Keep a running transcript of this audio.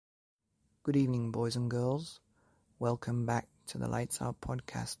Good evening, boys and girls. Welcome back to the Lights Out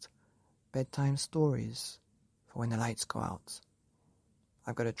podcast, bedtime stories for when the lights go out.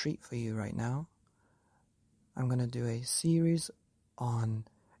 I've got a treat for you right now. I'm going to do a series on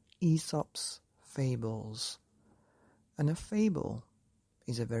Aesop's fables. And a fable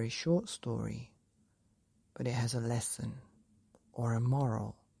is a very short story, but it has a lesson or a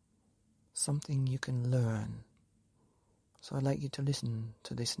moral, something you can learn. So I'd like you to listen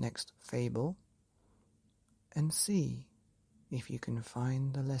to this next fable and see if you can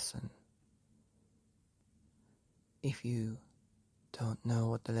find the lesson. If you don't know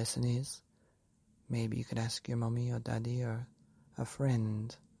what the lesson is, maybe you could ask your mommy or daddy or a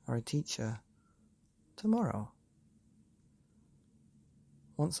friend or a teacher tomorrow.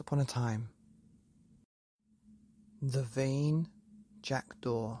 Once upon a time, the vain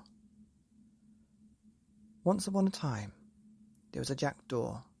jackdaw. Once upon a time, there was a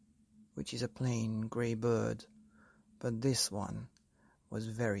jackdaw, which is a plain grey bird, but this one was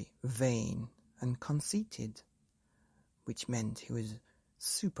very vain and conceited, which meant he was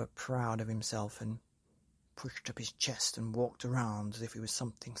super proud of himself and pushed up his chest and walked around as if he was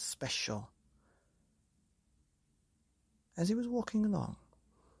something special. As he was walking along,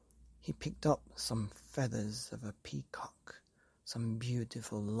 he picked up some feathers of a peacock, some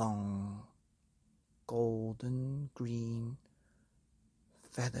beautiful long golden green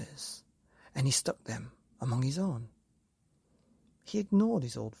feathers, and he stuck them among his own. He ignored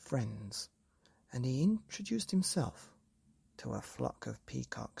his old friends, and he introduced himself to a flock of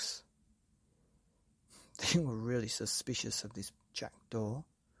peacocks. They were really suspicious of this jackdaw,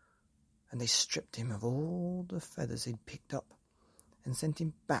 and they stripped him of all the feathers he'd picked up and sent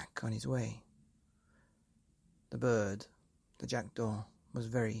him back on his way. The bird, the jackdaw, was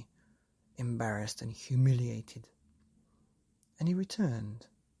very embarrassed and humiliated, and he returned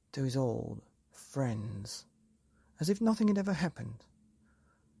to his old friends as if nothing had ever happened.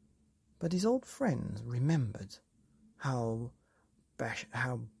 But his old friends remembered how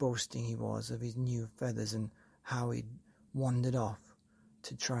boasting he was of his new feathers and how he'd wandered off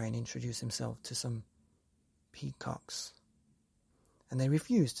to try and introduce himself to some peacocks, and they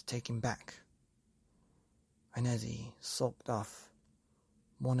refused to take him back. And as he sulked off,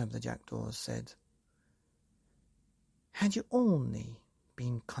 one of the jackdaws said, "Had you only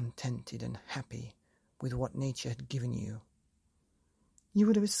been contented and happy with what nature had given you, you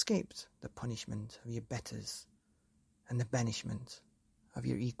would have escaped the punishment of your betters and the banishment of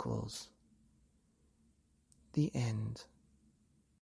your equals." The end.